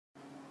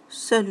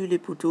Salut les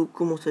potos,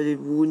 comment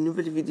allez-vous? Une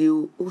nouvelle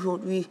vidéo.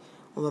 Aujourd'hui,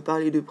 on va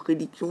parler de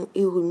prédictions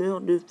et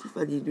rumeurs de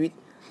FIFA 18.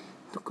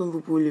 Donc, comme vous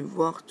pouvez le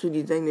voir, ce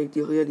design a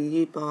été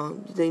réalisé par un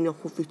designer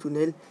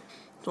professionnel.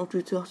 Son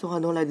Twitter sera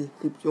dans la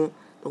description,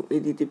 donc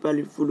n'hésitez pas à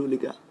le follow les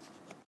gars.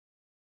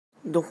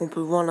 Donc on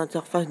peut voir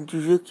l'interface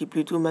du jeu qui est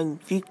plutôt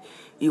magnifique.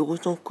 Il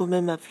ressemble quand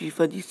même à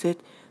FIFA 17,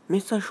 mais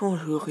ça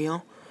change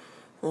rien.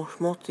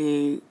 Franchement,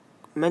 c'est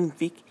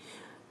magnifique.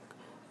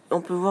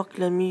 On peut voir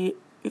que l'ami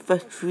FIFA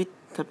 8,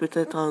 ça peut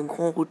être un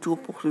grand retour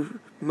pour ce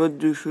mode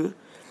de jeu.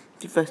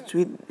 FIFA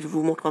 8, je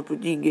vous montre un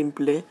petit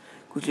gameplay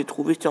que j'ai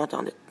trouvé sur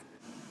internet.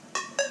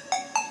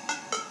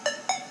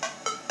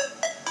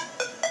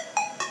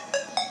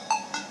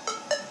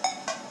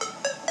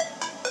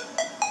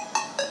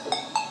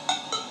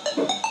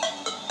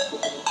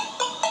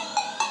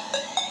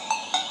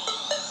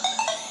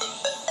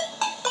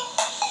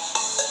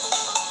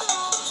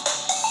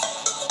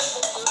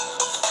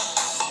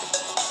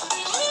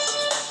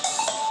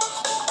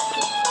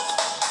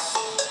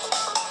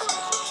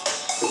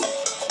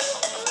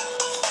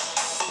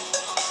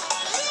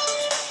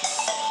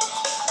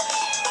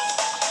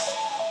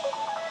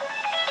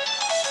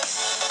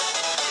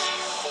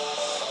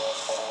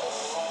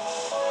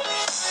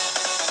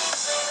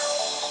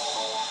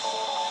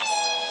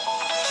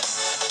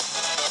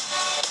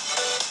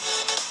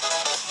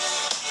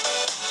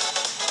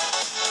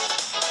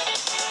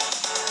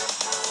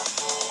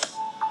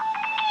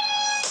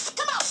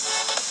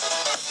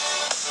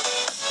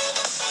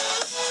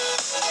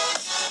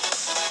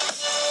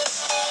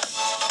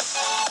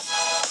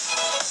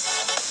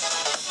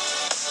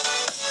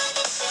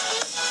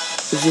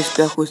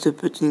 J'espère que ce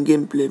petit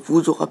gameplay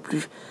vous aura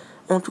plu.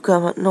 En tout cas,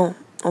 maintenant,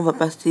 on va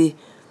passer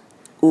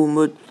au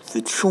mode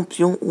fut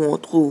champion où on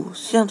trouve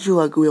Sergio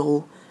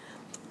Agüero.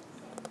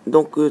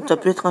 Donc, ça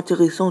peut être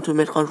intéressant de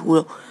mettre un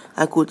joueur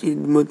à côté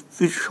du mode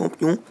fut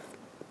champion.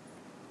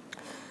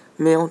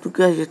 Mais en tout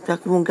cas,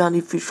 j'espère qu'ils vont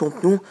garder fut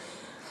champion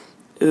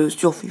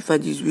sur FIFA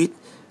 18.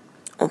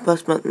 On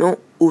passe maintenant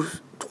au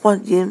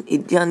troisième et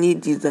dernier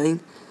design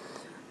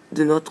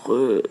de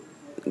notre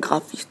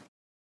graphiste.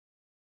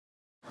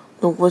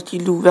 Donc voici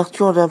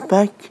l'ouverture d'un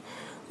pack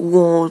où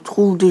on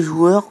trouve des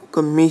joueurs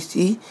comme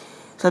Messi.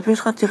 Ça peut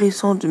être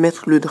intéressant de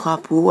mettre le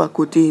drapeau à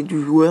côté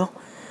du joueur,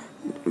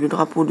 le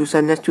drapeau de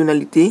sa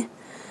nationalité.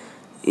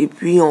 Et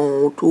puis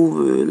on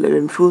trouve la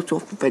même chose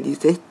sur FIFA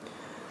 17.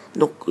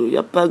 Donc il n'y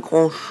a pas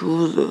grand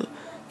chose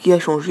qui a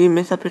changé,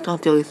 mais ça peut être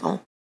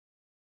intéressant.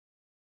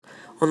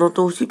 On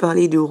entend aussi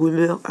parler de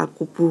rumeurs à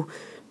propos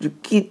du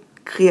kit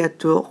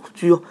créateur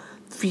sur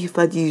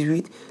FIFA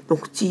 18.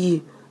 Donc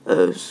si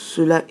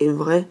cela est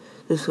vrai,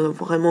 ce serait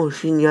vraiment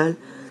génial.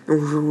 Donc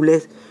je vous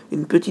laisse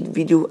une petite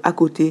vidéo à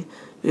côté.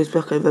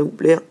 J'espère qu'elle va vous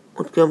plaire.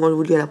 En tout cas, moi je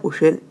vous dis à la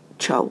prochaine.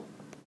 Ciao.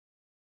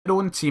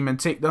 Own team and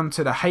take them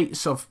to the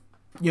heights of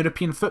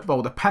European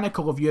football, the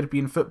pinnacle of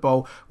European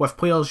football, with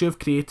players you've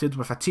created,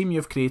 with a team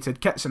you've created,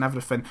 kits and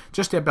everything,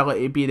 just the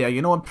ability to be there.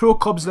 You know, in pro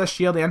clubs this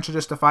year, they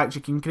introduced the fact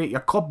you can create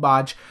your club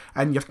badge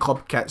and your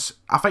club kits.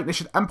 I think they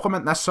should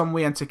implement this some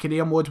way into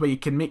career mode where you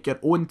can make your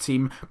own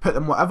team, put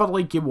them whatever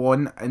league you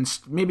want, and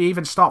maybe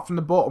even start from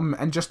the bottom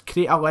and just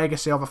create a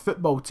legacy of a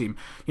football team.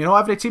 You know,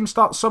 every team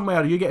starts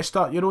somewhere. You get to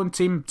start your own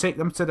team, take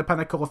them to the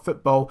pinnacle of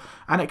football,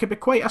 and it could be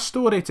quite a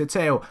story to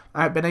tell.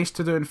 It'd be nice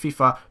to do in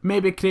FIFA.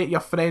 Maybe create your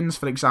friends,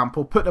 for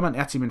example, put them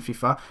into a team in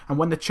FIFA and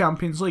win the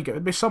Champions League. It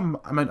would be some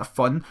amount of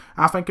fun.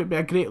 I think it would be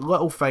a great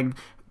little thing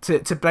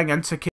to bring into